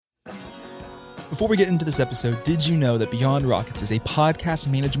Before we get into this episode, did you know that Beyond Rockets is a podcast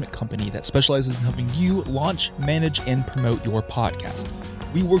management company that specializes in helping you launch, manage, and promote your podcast?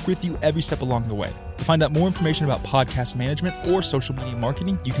 We work with you every step along the way. To find out more information about podcast management or social media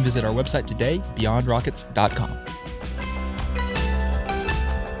marketing, you can visit our website today, beyondrockets.com.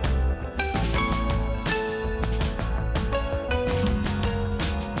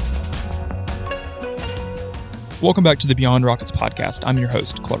 Welcome back to the Beyond Rockets podcast. I'm your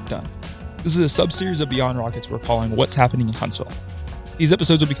host, Clark Dunn. This is a sub-series of Beyond Rockets we're calling What's Happening in Huntsville. These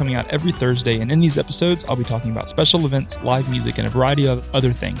episodes will be coming out every Thursday, and in these episodes, I'll be talking about special events, live music, and a variety of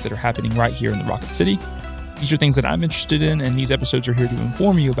other things that are happening right here in the Rocket City. These are things that I'm interested in, and these episodes are here to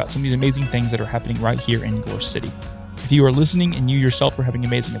inform you about some of these amazing things that are happening right here in your city. If you are listening and you yourself are having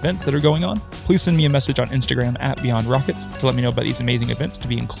amazing events that are going on, please send me a message on Instagram at Beyond Rockets to let me know about these amazing events to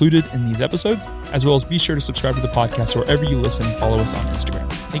be included in these episodes, as well as be sure to subscribe to the podcast wherever you listen and follow us on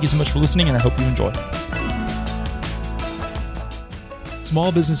Instagram. Thank you so much for listening, and I hope you enjoy.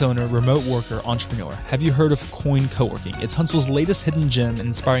 Small business owner, remote worker, entrepreneur. Have you heard of Coin Co-working? It's Huntsville's latest hidden gem and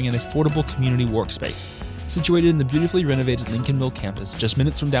inspiring an affordable community workspace. Situated in the beautifully renovated Lincoln Mill campus, just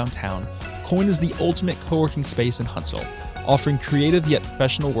minutes from downtown, Coin is the ultimate co-working space in Huntsville, offering creative yet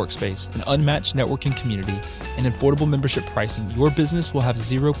professional workspace, an unmatched networking community, and affordable membership pricing. Your business will have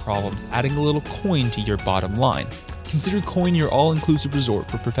zero problems adding a little coin to your bottom line. Consider Coin your all-inclusive resort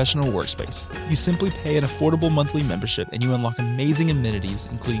for professional workspace. You simply pay an affordable monthly membership and you unlock amazing amenities,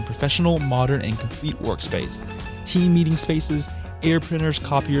 including professional, modern, and complete workspace, team meeting spaces, air printers,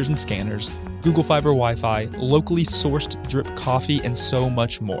 copiers, and scanners, Google Fiber Wi-Fi, locally sourced drip coffee, and so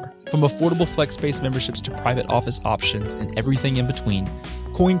much more. From affordable flex space memberships to private office options and everything in between,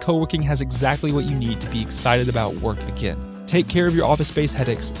 Coin Co-working has exactly what you need to be excited about work again. Take care of your office space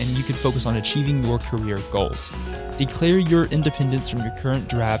headaches and you can focus on achieving your career goals. Declare your independence from your current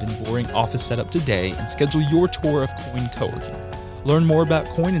drab and boring office setup today and schedule your tour of Coin Co-working. Learn more about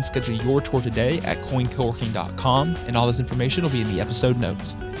Coin and schedule your tour today at coincoworking.com, and all this information will be in the episode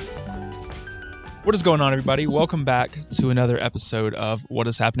notes. What is going on, everybody? Welcome back to another episode of What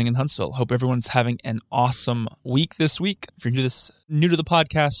is Happening in Huntsville. Hope everyone's having an awesome week this week. If you're new to the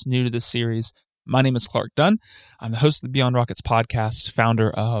podcast, new to this series, my name is Clark Dunn. I'm the host of the Beyond Rockets podcast,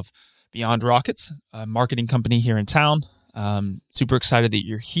 founder of Beyond Rockets, a marketing company here in town. Super excited that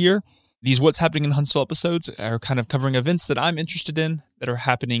you're here. These What's Happening in Huntsville episodes are kind of covering events that I'm interested in that are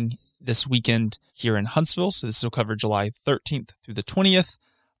happening this weekend here in Huntsville. So this will cover July 13th through the 20th.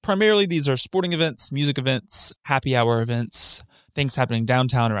 Primarily, these are sporting events, music events, happy hour events, things happening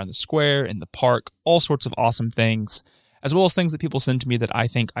downtown around the square, in the park, all sorts of awesome things, as well as things that people send to me that I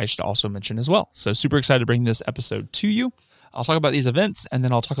think I should also mention as well. So super excited to bring this episode to you. I'll talk about these events, and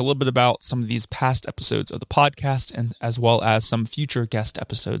then I'll talk a little bit about some of these past episodes of the podcast, and as well as some future guest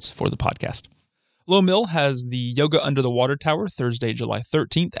episodes for the podcast. Low Mill has the Yoga Under the Water Tower Thursday, July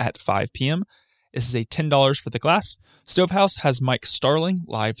 13th at 5 p.m. This is a $10 for the class. Stovehouse has Mike Starling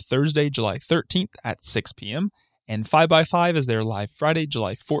live Thursday, July 13th at 6 p.m. And 5x5 is their live Friday,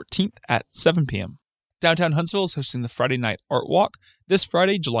 July 14th at 7 p.m. Downtown Huntsville is hosting the Friday Night Art Walk this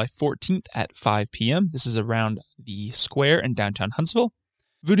Friday, July 14th at 5 p.m. This is around the square in downtown Huntsville.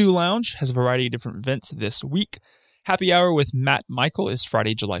 Voodoo Lounge has a variety of different events this week. Happy Hour with Matt Michael is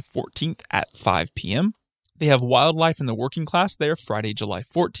Friday, July 14th at 5 p.m. They have Wildlife in the Working Class there Friday, July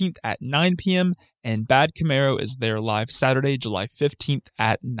 14th at 9 p.m. And Bad Camaro is there live Saturday, July 15th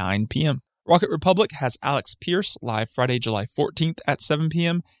at 9 p.m. Rocket Republic has Alex Pierce live Friday, July 14th at 7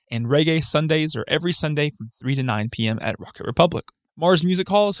 p.m. And Reggae Sundays are every Sunday from 3 to 9 p.m. at Rocket Republic. Mars Music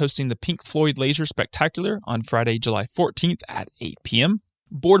Hall is hosting the Pink Floyd Laser Spectacular on Friday, July 14th at 8 p.m.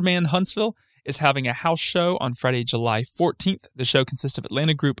 Boardman Huntsville is having a house show on Friday, July 14th. The show consists of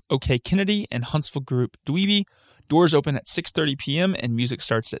Atlanta group OK Kennedy and Huntsville group Dweeby. Doors open at 6:30 p.m. and music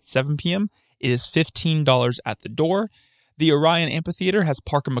starts at 7 p.m. It is $15 at the door. The Orion Amphitheater has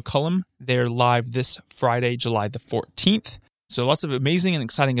Parker McCullum. They're live this Friday, July the 14th. So lots of amazing and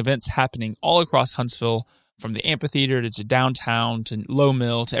exciting events happening all across Huntsville, from the amphitheater to downtown to Low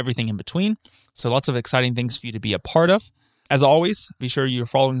Mill to everything in between. So lots of exciting things for you to be a part of. As always, be sure you're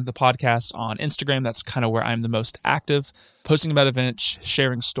following the podcast on Instagram. That's kind of where I'm the most active, posting about events,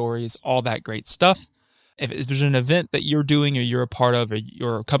 sharing stories, all that great stuff. If there's an event that you're doing or you're a part of or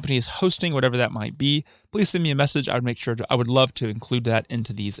your company is hosting, whatever that might be, please send me a message. I would love to include that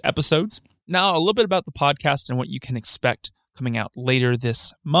into these episodes. Now, a little bit about the podcast and what you can expect coming out later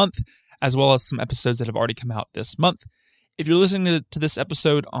this month, as well as some episodes that have already come out this month. If you're listening to this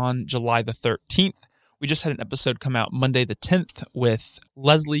episode on July the 13th, We just had an episode come out Monday the 10th with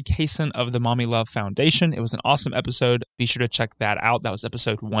Leslie Kaysen of the Mommy Love Foundation. It was an awesome episode. Be sure to check that out. That was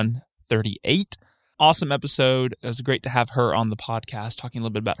episode 138. Awesome episode. It was great to have her on the podcast, talking a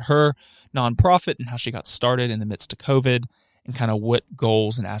little bit about her nonprofit and how she got started in the midst of COVID and kind of what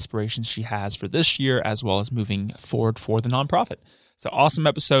goals and aspirations she has for this year, as well as moving forward for the nonprofit. So awesome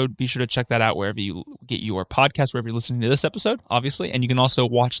episode. Be sure to check that out wherever you get your podcast, wherever you're listening to this episode, obviously. And you can also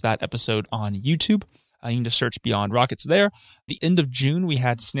watch that episode on YouTube. You can just search Beyond Rockets there. The end of June, we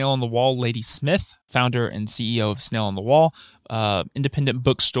had Snail on the Wall Lady Smith, founder and CEO of Snail on the Wall, independent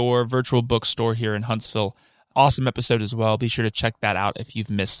bookstore, virtual bookstore here in Huntsville. Awesome episode as well. Be sure to check that out if you've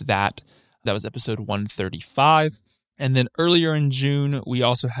missed that. That was episode 135. And then earlier in June, we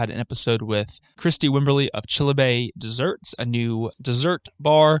also had an episode with Christy Wimberly of Chilibay Desserts, a new dessert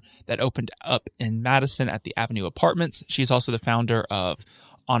bar that opened up in Madison at the Avenue Apartments. She's also the founder of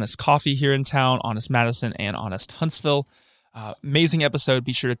Honest Coffee here in town, Honest Madison, and Honest Huntsville. Amazing episode.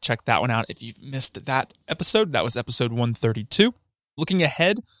 Be sure to check that one out if you've missed that episode. That was episode 132. Looking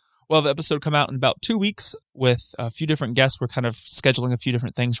ahead, we'll have an episode come out in about 2 weeks with a few different guests. We're kind of scheduling a few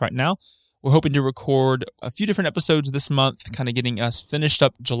different things right now. We're hoping to record a few different episodes this month, kind of getting us finished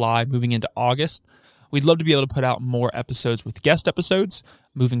up July, moving into August. We'd love to be able to put out more episodes with guest episodes.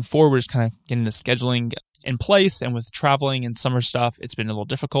 Moving forward, just kind of getting the scheduling in place, and with traveling and summer stuff, it's been a little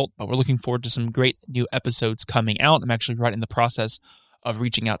difficult, but we're looking forward to some great new episodes coming out. I'm actually right in the process of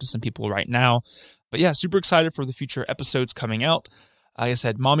reaching out to some people right now. But yeah, super excited for the future episodes coming out. Like I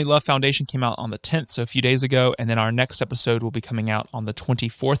said, Mommy Love Foundation came out on the 10th, so a few days ago, and then our next episode will be coming out on the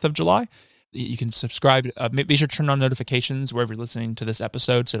 24th of July. You can subscribe. Be sure to turn on notifications wherever you're listening to this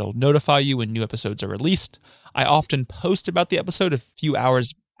episode so it'll notify you when new episodes are released. I often post about the episode a few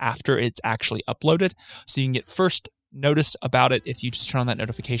hours after it's actually uploaded, so you can get first notice about it if you just turn on that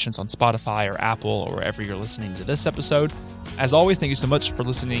notifications on Spotify or Apple or wherever you're listening to this episode. As always, thank you so much for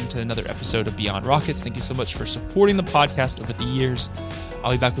listening to another episode of Beyond Rockets. Thank you so much for supporting the podcast over the years.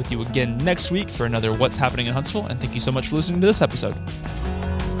 I'll be back with you again next week for another What's Happening in Huntsville, and thank you so much for listening to this episode.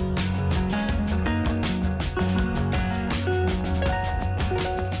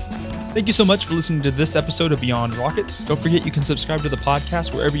 Thank you so much for listening to this episode of Beyond Rockets. Don't forget you can subscribe to the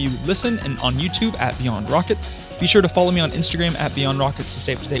podcast wherever you listen and on YouTube at Beyond Rockets. Be sure to follow me on Instagram at Beyond Rockets to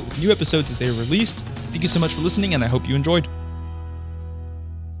stay up to date with new episodes as they are released. Thank you so much for listening, and I hope you enjoyed.